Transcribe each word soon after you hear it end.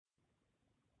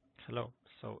Hello,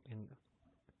 so in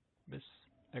this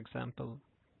example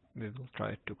we will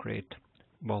try to create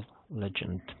wall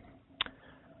legend.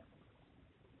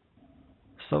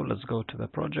 So let's go to the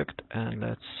project and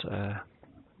let's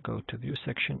go to view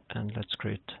section and let's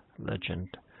create legend.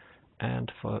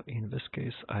 And for in this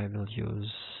case I will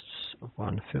use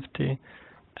 150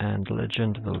 and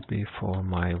legend will be for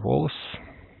my walls.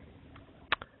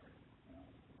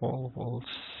 Walls,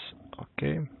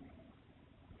 okay.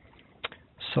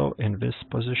 So in this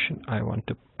position I want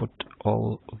to put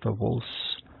all the walls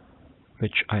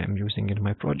which I am using in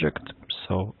my project.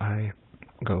 So I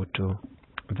go to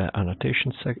the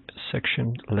annotation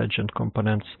section, legend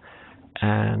components,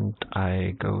 and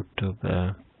I go to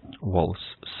the walls.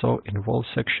 So in wall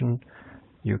section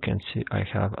you can see I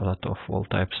have a lot of wall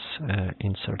types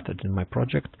inserted in my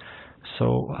project.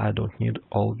 So I don't need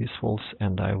all these walls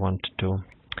and I want to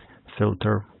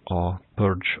filter or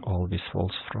purge all these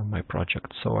walls from my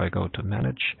project. So I go to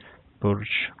manage,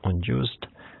 purge unused,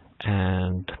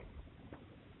 and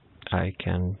I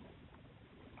can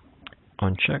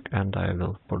uncheck and I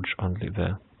will purge only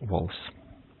the walls.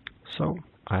 So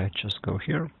I just go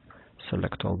here,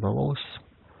 select all the walls,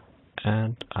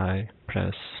 and I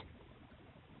press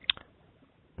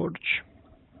purge,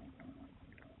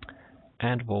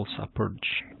 and walls are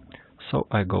purged. So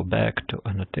I go back to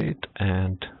annotate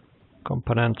and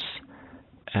components,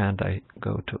 and I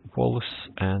go to walls,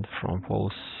 and from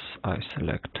walls I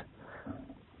select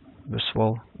this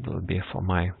wall will be for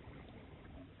my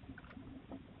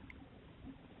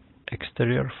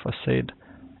exterior facade,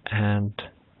 and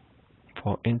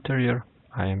for interior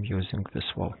I am using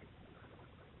this wall.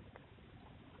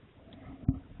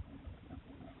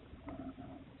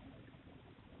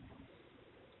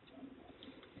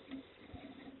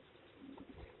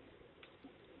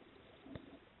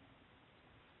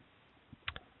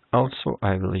 Also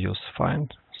I will use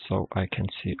find so I can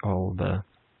see all the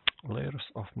layers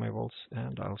of my walls,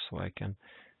 and also I can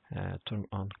turn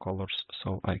on colors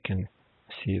so I can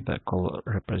see the color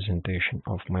representation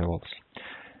of my walls.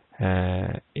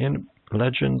 In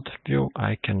legend view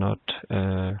I cannot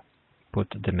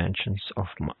put dimensions of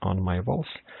on my walls.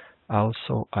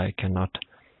 Also I cannot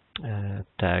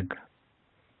tag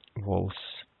walls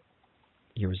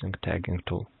using tagging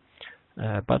tool,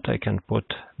 but I can put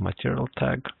material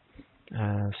tag.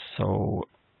 So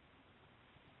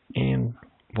in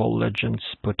wall legends,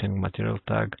 putting material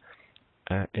tag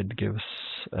it gives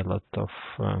a lot of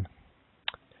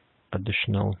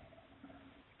additional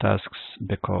tasks,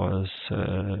 because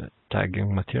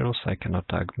tagging materials I cannot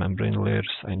tag membrane layers.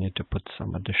 I need to put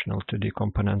some additional 2D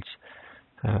components.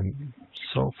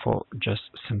 So for just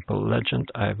simple legend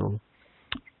I will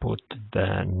put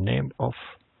the name of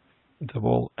the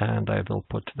wall and I will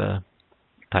put the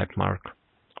type mark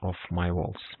of my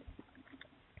walls.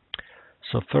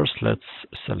 So first let's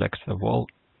select the wall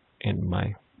in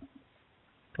my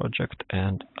project,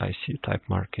 and I see type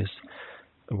mark is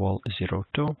wall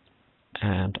 02,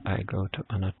 and I go to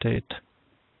annotate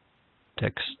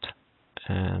text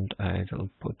and I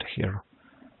will put here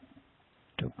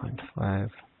 2.5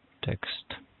 text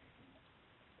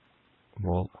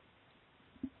wall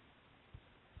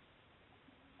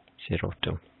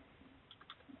 02.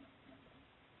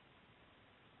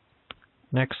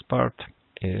 Next part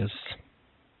is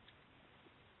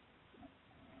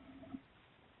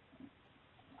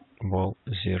wall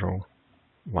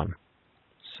 01.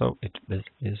 So this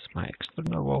is my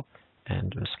external wall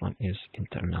and this one is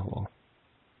internal wall.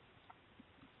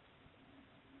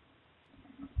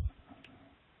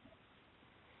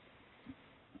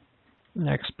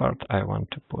 Next part I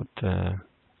want to put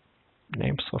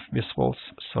names of these walls,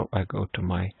 so I go to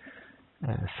my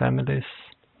families,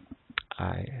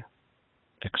 I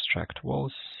extract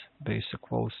walls,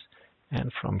 basic walls,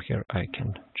 and from here I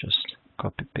can just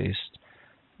copy paste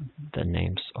the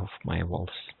names of my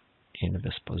walls in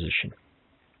this position.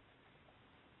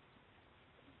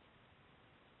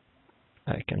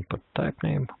 I can put type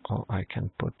name or I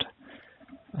can put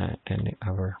any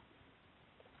other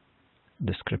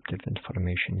descriptive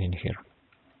information in here.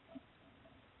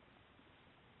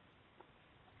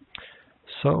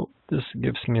 So this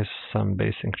gives me some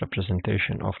basic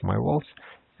representation of my walls,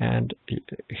 and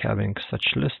having such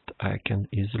list I can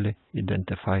easily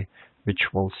identify which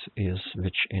walls is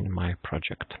which in my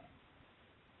project.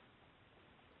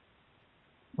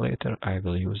 Later I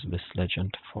will use this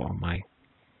legend for my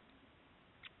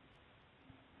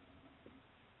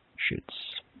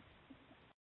sheets.